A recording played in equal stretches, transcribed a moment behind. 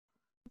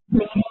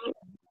Okay,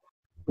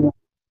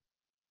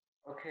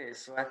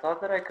 so I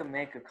thought that I could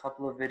make a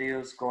couple of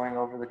videos going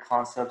over the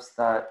concepts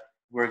that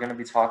we're going to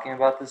be talking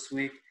about this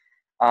week.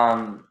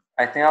 I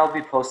think I'll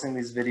be posting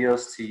these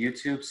videos to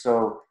YouTube,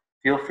 so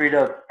feel free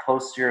to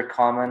post your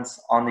comments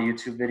on the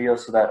YouTube video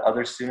so that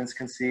other students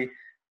can see,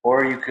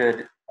 or you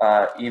could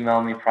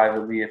email me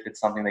privately if it's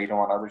something that you don't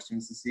want other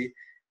students to see.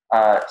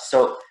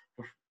 So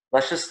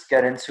let's just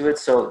get into it.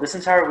 So this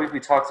entire week we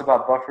talked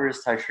about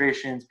buffers,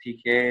 titrations,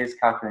 pKs,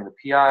 calculating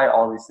the PI,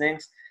 all these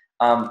things.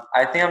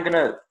 I think I'm going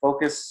to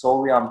focus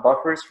solely on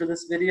buffers for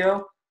this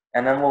video,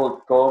 and then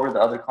we'll go over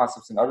the other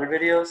concepts in other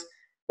videos.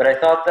 But I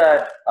thought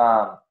that,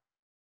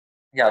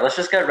 yeah, let's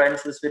just get right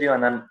into this video,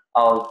 and then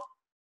I'll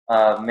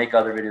make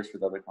other videos for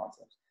the other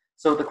concepts.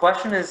 So the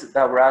question is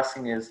that we're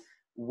asking is,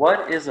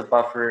 what is a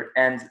buffer?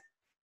 And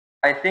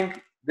I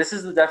think this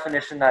is the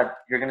definition that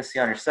you're going to see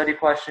on your study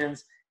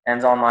questions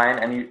and online.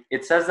 And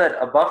it says that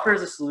a buffer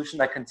is a solution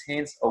that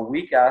contains a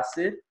weak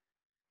acid,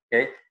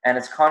 okay, and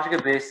its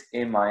conjugate base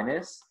A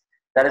minus,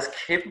 that is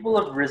capable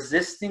of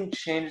resisting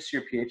changes to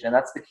your pH, and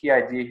that's the key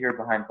idea here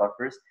behind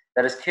buffers,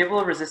 that is capable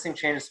of resisting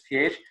changes to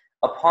pH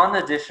upon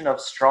the addition of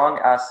strong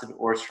acid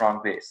or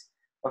strong base.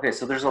 Okay,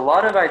 so there's a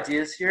lot of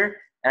ideas here,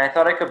 and I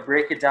thought I could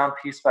break it down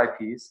piece by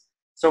piece.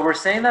 So we're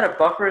saying that a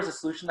buffer is a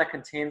solution that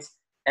contains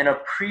an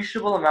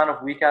appreciable amount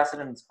of weak acid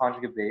in its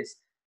conjugate base.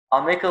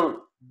 I'll make a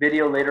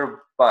video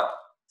later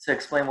to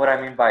explain what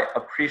I mean by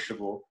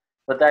appreciable.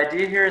 But the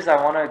idea here is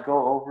I want to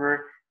go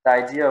over the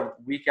idea of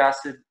weak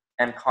acid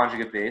and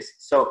conjugate base.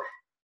 So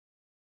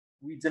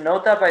we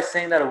denote that by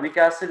saying that a weak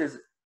acid is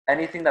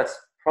anything that's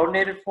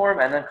protonated form,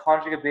 and then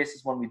conjugate base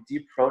is when we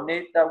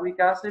deprotonate that weak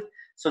acid.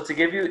 So to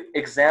give you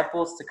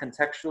examples to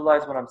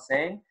contextualize what I'm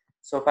saying,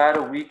 so if I had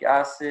a weak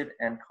acid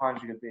and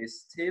conjugate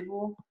base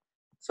table,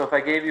 so if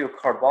I gave you a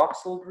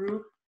carboxyl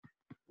group,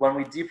 when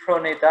we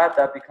deprotonate that,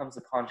 that becomes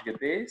a conjugate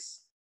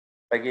base.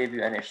 If I gave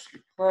you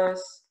NH3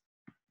 plus,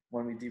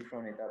 when we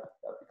deprotonate that,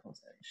 that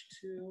becomes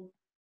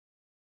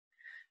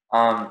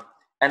NH2.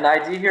 And the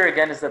idea here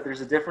again is that there's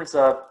a difference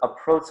of a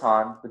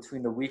proton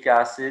between the weak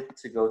acid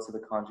to go to the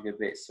conjugate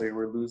base. So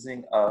we're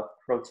losing a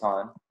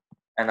proton,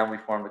 and then we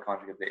form the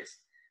conjugate base.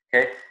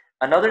 Okay.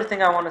 Another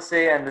thing I want to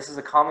say, and this is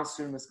a common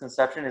student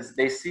misconception, is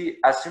they see,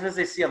 as soon as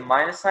they see a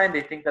minus sign,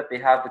 they think that they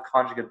have the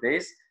conjugate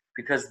base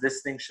because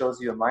this thing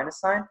shows you a minus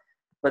sign.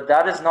 But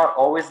that is not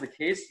always the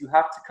case. You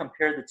have to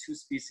compare the two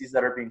species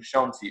that are being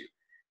shown to you.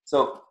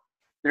 So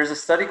there's a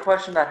study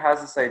question that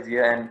has this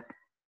idea, and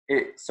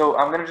so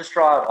I'm going to just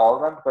draw out all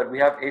of them, but we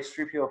have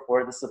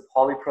H3PO4. This is a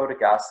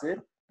polyprotic acid.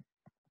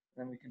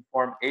 Then we can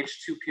form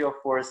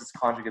H2PO4 as its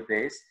conjugate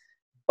base.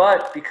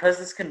 But because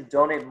this can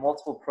donate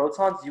multiple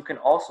protons, you can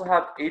also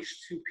have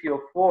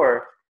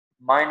H2PO4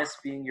 minus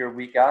being your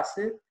weak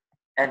acid,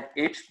 and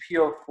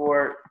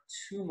HPO4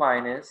 2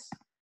 minus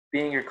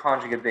being your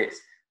conjugate base.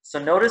 So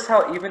notice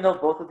how even though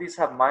both of these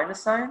have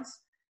minus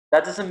signs,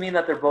 that doesn't mean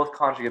that they're both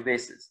conjugate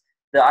bases.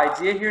 The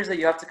idea here is that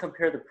you have to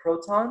compare the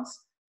protons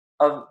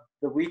of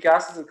the weak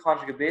acid is the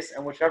conjugate base,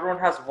 and whichever one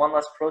has one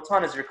less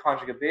proton is your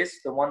conjugate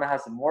base. The one that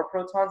has more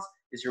protons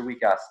is your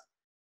weak acid.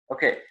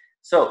 Okay,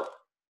 so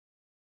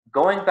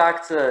going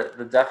back to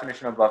the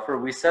definition of buffer,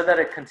 we said that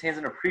it contains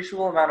an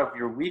appreciable amount of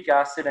your weak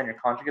acid and your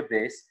conjugate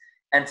base,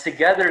 and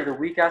together the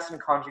weak acid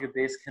and conjugate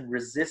base can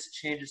resist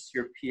changes to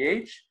your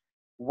pH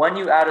when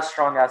you add a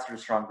strong acid or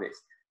strong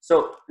base.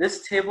 So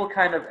this table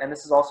kind of, and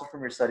this is also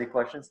from your study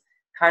questions,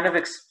 kind of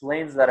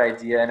explains that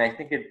idea, and I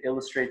think it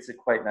illustrates it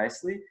quite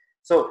nicely.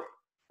 So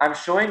I'm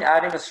showing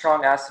adding a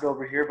strong acid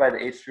over here by the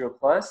H3O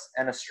plus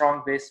and a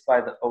strong base by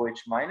the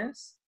OH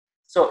minus.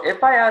 So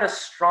if I add a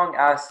strong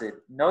acid,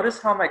 notice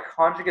how my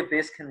conjugate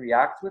base can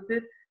react with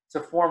it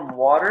to form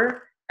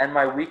water and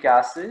my weak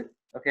acid.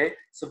 Okay,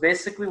 so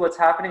basically what's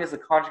happening is the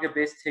conjugate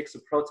base takes a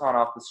proton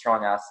off the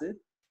strong acid.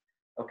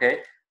 Okay,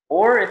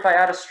 or if I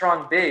add a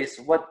strong base,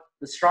 what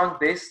the strong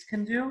base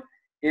can do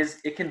is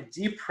it can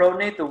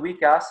deprotonate the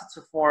weak acid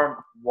to form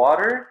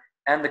water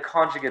and the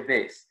conjugate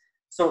base.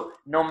 So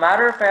no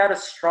matter if I add a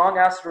strong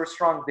acid or a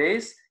strong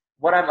base,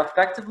 what I'm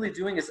effectively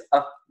doing is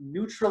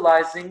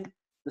neutralizing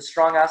the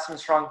strong acid and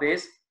strong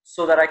base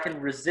so that I can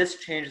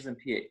resist changes in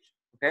pH.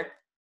 Okay.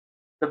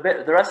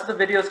 The rest of the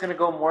video is going to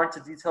go more into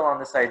detail on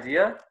this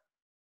idea.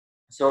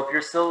 So if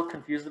you're still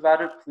confused about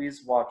it,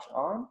 please watch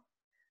on.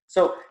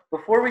 So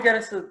before we get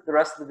into the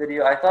rest of the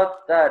video, I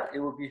thought that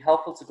it would be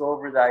helpful to go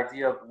over the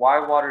idea of why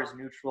water is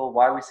neutral,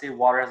 why we say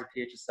water has a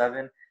pH of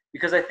 7,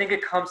 because I think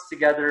it comes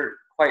together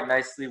quite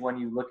nicely when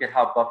you look at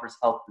how buffers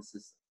help the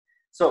system.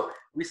 So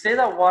we say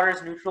that water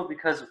is neutral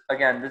because,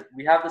 again,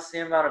 we have the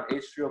same amount of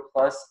H3O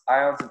plus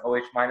ions and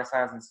OH minus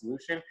ions in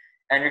solution.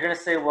 And you're going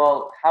to say,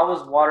 well, how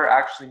is water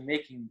actually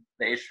making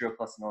the H3O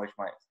plus and OH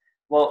minus?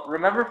 Well,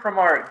 remember from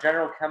our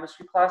general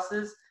chemistry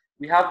classes,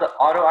 we have the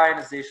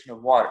autoionization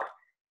of water.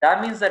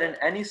 That means that in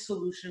any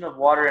solution of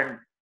water, and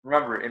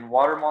remember,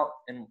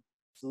 in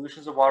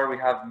solutions of water, we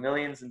have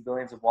millions and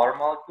billions of water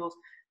molecules.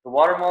 The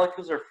water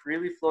molecules are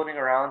freely floating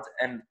around,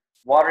 and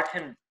water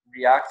can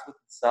react with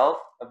itself,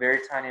 a very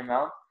tiny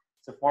amount,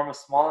 to form a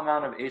small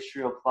amount of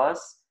H3O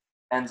plus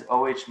and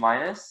OH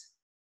minus.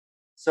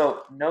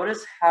 So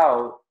notice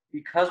how,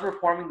 because we're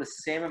forming the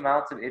same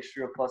amount of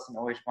H3O plus and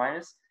OH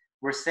minus,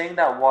 we're saying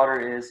that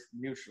water is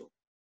neutral.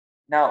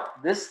 Now,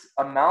 this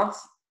amount,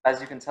 as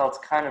you can tell,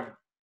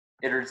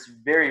 it's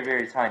very,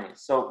 very tiny.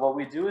 So what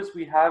we do is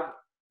we have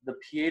the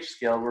pH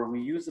scale, where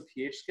we use the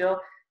pH scale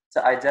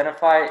to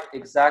identify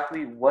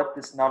exactly what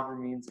this number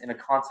means in a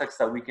context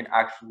that we can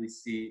actually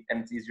see,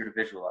 and it's easier to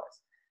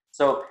visualize.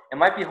 So it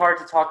might be hard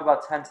to talk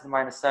about 10 to the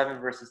minus 7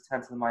 versus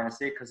 10 to the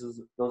minus 8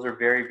 because those are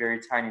very, very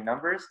tiny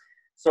numbers.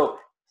 So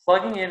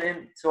plugging it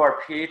into our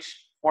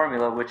pH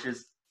formula, which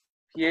is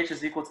pH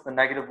is equal to the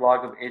negative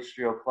log of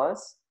H3O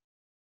plus,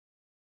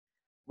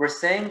 we're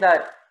saying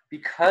that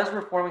because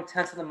we're forming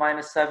 10 to the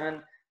minus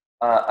 7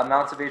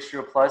 amounts of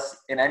H3O plus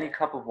in any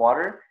cup of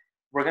water,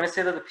 we're going to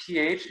say that the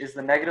pH is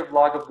the negative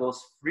log of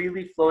those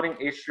freely floating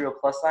H3O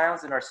plus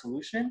ions in our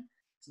solution.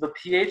 So the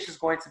pH is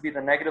going to be the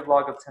negative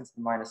log of 10 to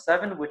the minus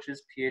 7, which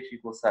is pH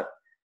equals 7.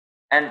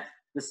 And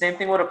the same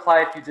thing would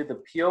apply if you did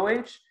the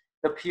POH.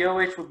 The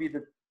POH would be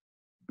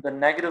the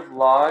negative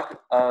log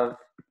of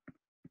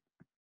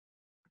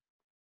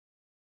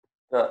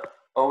the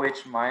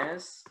OH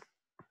minus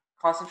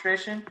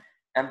concentration.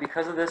 And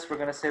because of this, we're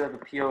going to say that the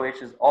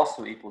POH is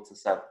also equal to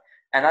 7.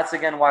 And that's,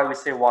 again, why we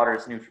say water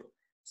is neutral.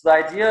 So the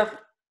idea of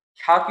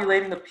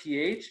calculating the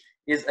pH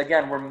is,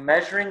 again, we're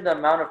measuring the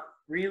amount of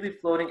freely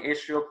floating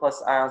H3O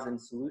plus ions in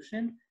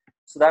solution.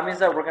 So that means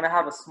that we're going to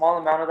have a small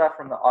amount of that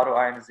from the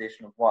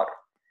autoionization of water.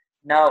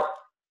 Now,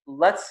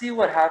 let's see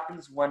what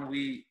happens when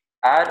we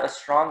add a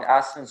strong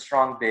acid and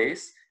strong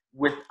base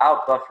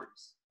without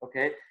buffers,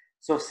 okay?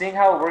 So seeing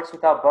how it works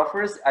without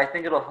buffers, I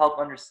think it'll help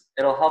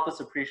us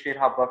appreciate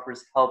how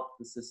buffers help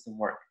the system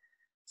work.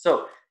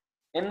 So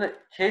in the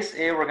case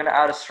A, we're going to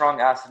add a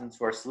strong acid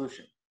into our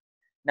solution.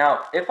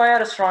 Now, if I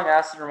add a strong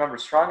acid, remember,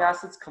 strong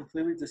acids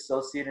completely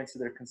dissociate into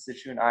their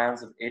constituent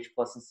ions of H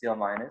plus and Cl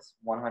minus,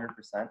 100%.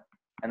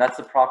 And that's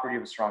the property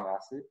of a strong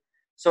acid.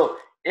 So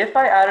if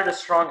I added a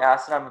strong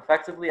acid, I'm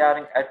effectively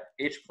adding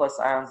H plus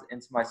ions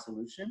into my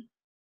solution.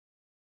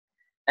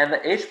 And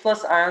the H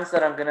plus ions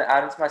that I'm going to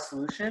add into my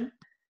solution,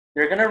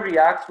 they're going to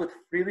react with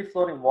freely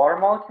floating water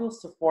molecules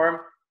to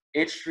form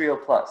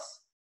H3O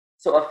plus.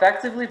 So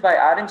effectively, by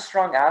adding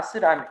strong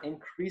acid, I'm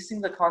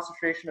increasing the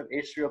concentration of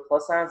H3O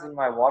plus ions in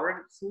my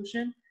water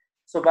solution.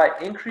 So by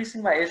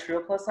increasing my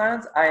H3O plus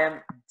ions, I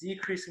am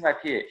decreasing my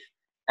pH.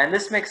 And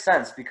this makes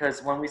sense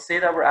because when we say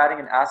that we're adding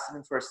an acid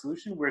into our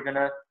solution, we're going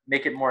to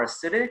make it more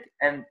acidic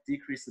and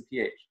decrease the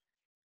pH.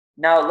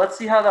 Now, let's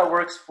see how that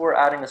works for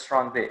adding a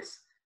strong base.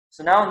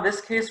 So now in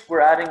this case,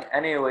 we're adding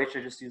NaOH.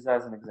 I just use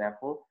that as an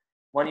example.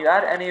 When you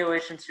add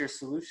NaOH into your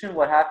solution,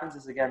 what happens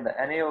is, again, the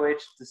NaOH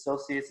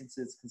dissociates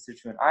into its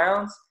constituent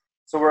ions.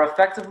 So we're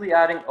effectively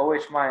adding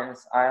OH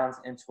minus ions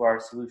into our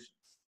solutions.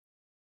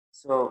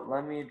 So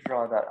let me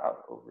draw that out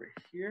over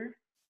here.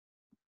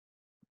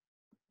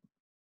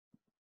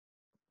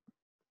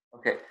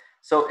 Okay,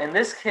 so in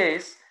this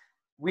case,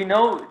 we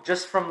know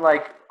just from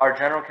like our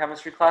general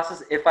chemistry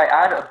classes, if I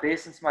add a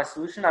base into my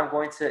solution, I'm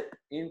going to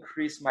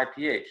increase my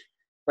pH.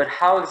 But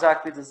how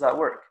exactly does that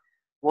work?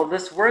 Well,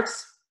 this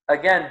works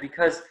again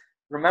because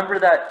remember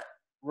that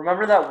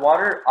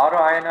water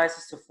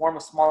autoionizes to form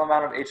a small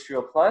amount of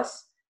H3O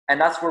plus, and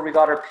that's where we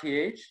got our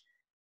pH.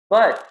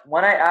 But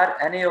when I add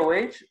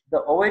NaOH,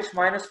 the OH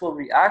minus will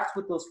react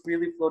with those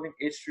freely floating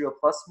H3O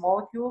plus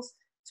molecules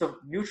to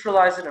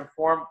neutralize it and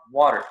form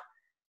water.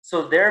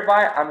 So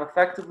thereby, I'm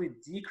effectively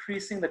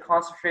decreasing the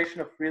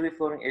concentration of freely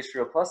floating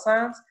H3O plus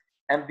ions.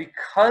 And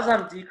because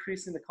I'm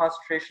decreasing the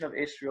concentration of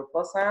H3O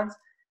plus ions,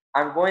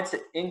 I'm going to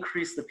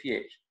increase the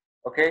pH.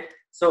 Okay,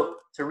 so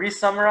to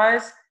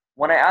re-summarize,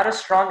 when I add a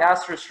strong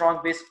acid or strong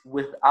base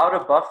without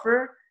a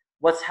buffer,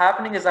 what's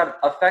happening is I'm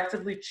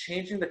effectively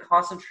changing the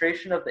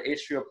concentration of the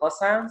H3O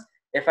plus ions.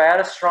 If I add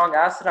a strong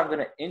acid, I'm going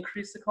to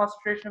increase the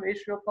concentration of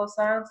H3O plus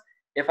ions.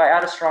 If I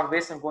add a strong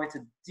base, I'm going to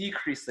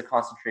decrease the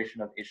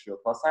concentration of H3O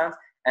plus ions.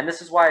 And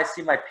this is why I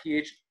see my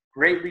pH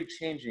greatly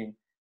changing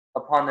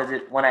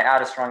when I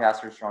add a strong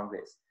acid or strong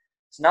base.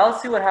 So now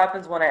let's see what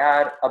happens when I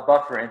add a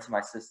buffer into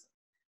my system.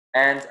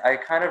 And I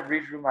kind of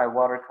redrew my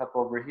water cup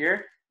over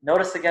here.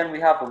 Notice again, we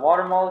have the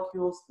water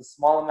molecules, the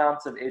small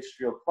amounts of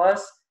H3O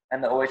plus,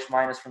 and the OH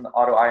minus from the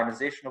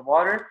autoionization of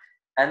water.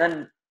 And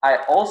then I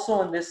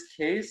also, in this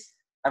case,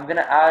 I'm going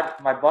to add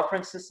my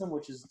buffering system,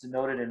 which is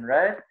denoted in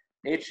red.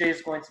 HA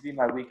is going to be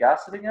my weak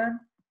acid again.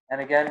 And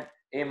again,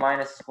 A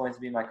minus is going to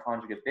be my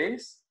conjugate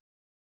base.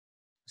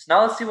 So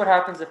now let's see what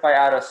happens if I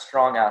add a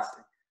strong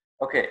acid.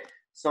 Okay,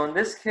 so in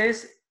this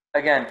case,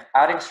 again,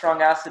 adding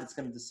strong acid, it's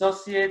going to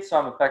dissociate, so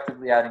I'm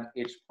effectively adding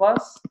H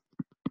plus.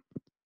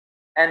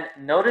 And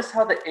notice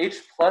how the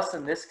H plus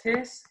in this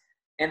case,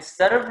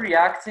 instead of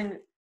reacting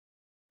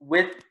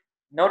with,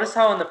 notice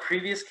how in the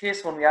previous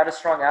case when we add a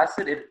strong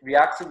acid, it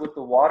reacted with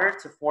the water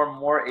to form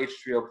more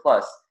H3O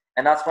plus,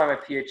 and that's why my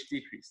pH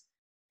decreased.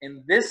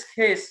 In this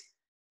case,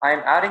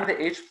 I'm adding the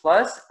H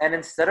plus, and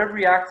instead of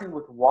reacting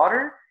with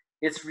water,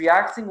 it's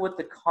reacting with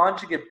the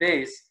conjugate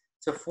base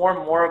to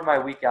form more of my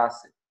weak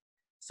acid.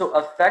 So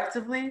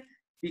effectively,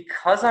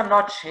 because I'm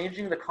not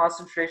changing the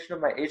concentration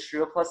of my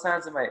H3O plus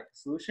ions in my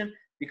solution,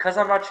 because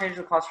I'm not changing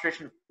the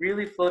concentration of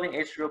freely floating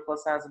H3O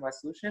plus ions in my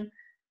solution,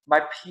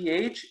 my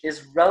pH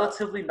is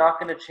relatively not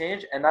going to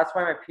change, and that's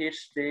why my pH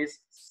stays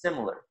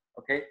similar,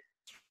 okay?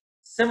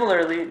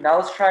 Similarly, now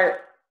let's try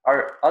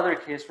our other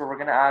case where we're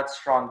going to add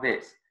strong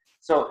base.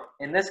 So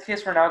in this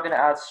case, we're now going to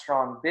add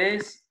strong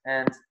base,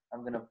 and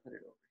I'm going to put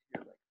it over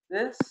here like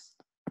this.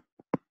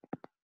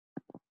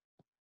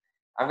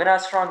 I'm going to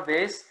add strong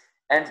base,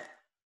 and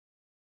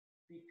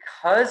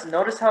because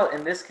notice how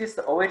in this case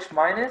the OH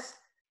minus,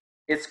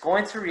 it's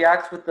going to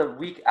react with the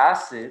weak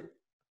acid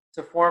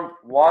to form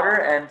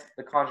water and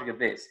the conjugate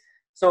base.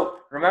 So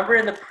remember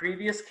in the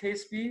previous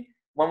case B,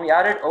 when we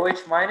added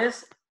OH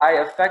minus, I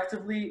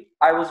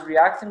was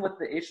reacting with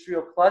the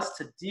H3O plus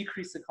to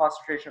decrease the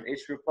concentration of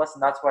H3O plus,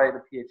 and that's why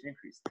the pH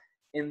increased.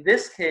 In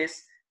this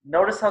case,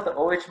 notice how the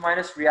OH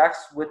minus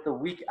reacts with the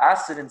weak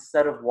acid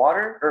instead of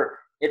water, or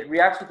it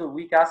reacts with the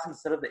weak acid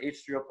instead of the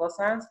H3O plus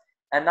ions,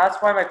 and that's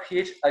why my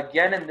pH,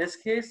 again in this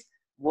case,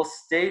 will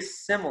stay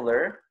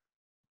similar,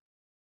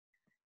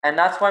 and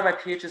that's why my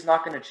pH is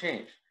not going to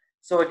change.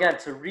 So again,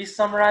 to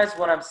re-summarize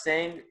what I'm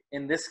saying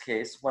in this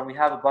case, when we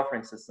have a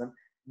buffering system,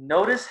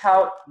 notice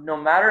how no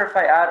matter if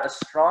I add a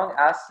strong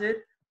acid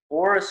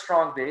or a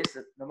strong base,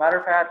 no matter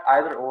if I add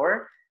either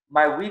or,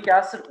 my weak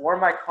acid or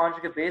my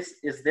conjugate base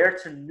is there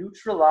to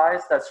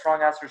neutralize that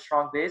strong acid or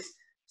strong base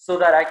so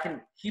that I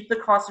can keep the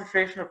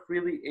concentration of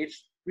freely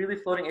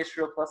floating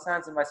H3O plus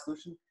ions in my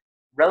solution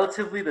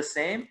relatively the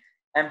same.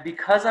 And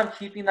because I'm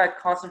keeping that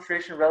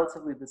concentration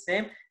relatively the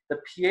same, the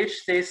pH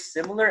stays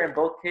similar in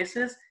both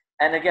cases.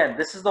 And again,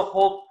 this is the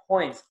whole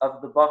point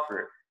of the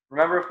buffer.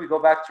 Remember, if we go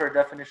back to our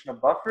definition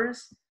of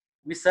buffers,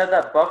 we said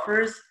that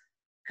buffers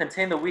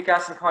contain the weak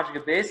acid and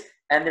conjugate base,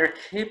 and they're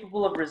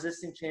capable of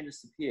resisting changes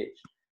to pH.